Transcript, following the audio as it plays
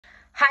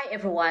Hi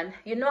everyone.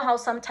 You know how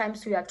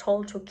sometimes we are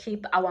told to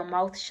keep our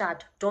mouth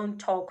shut, don't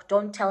talk,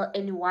 don't tell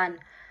anyone.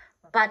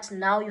 But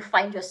now you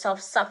find yourself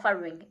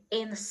suffering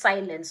in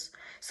silence.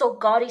 So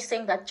God is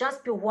saying that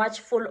just be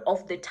watchful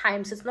of the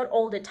times. It's not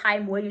all the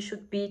time where you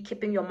should be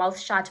keeping your mouth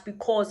shut,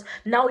 because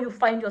now you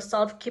find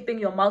yourself keeping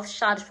your mouth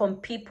shut from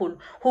people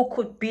who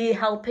could be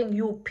helping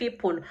you,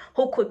 people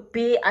who could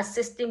be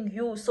assisting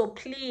you. So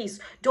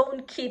please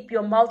don't keep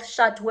your mouth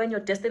shut when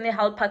your destiny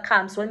helper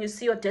comes. When you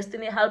see your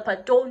destiny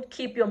helper, don't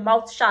keep your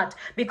mouth shut,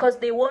 because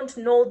they won't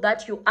know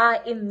that you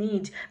are in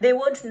need. They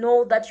won't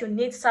know that you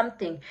need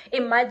something.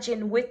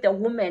 Imagine with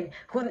the woman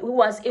who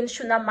was in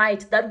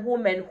Shunammite, that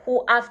woman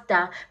who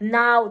after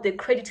now the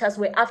creditors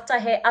were after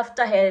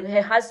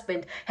her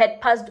husband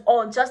had passed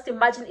on. Just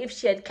imagine if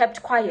she had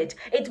kept quiet.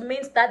 It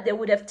means that they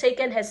would have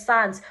taken her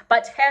sons,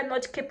 but her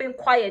not keeping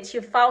quiet, she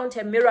found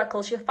her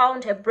miracle, she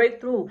found her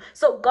breakthrough.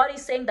 So God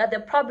is saying that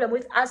the problem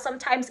with us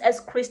sometimes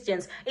as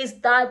Christians is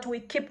that we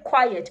keep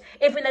quiet,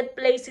 even at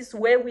places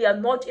where we are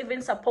not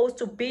even supposed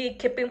to be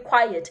keeping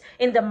quiet.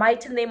 In the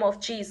mighty name of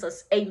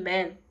Jesus,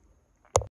 amen.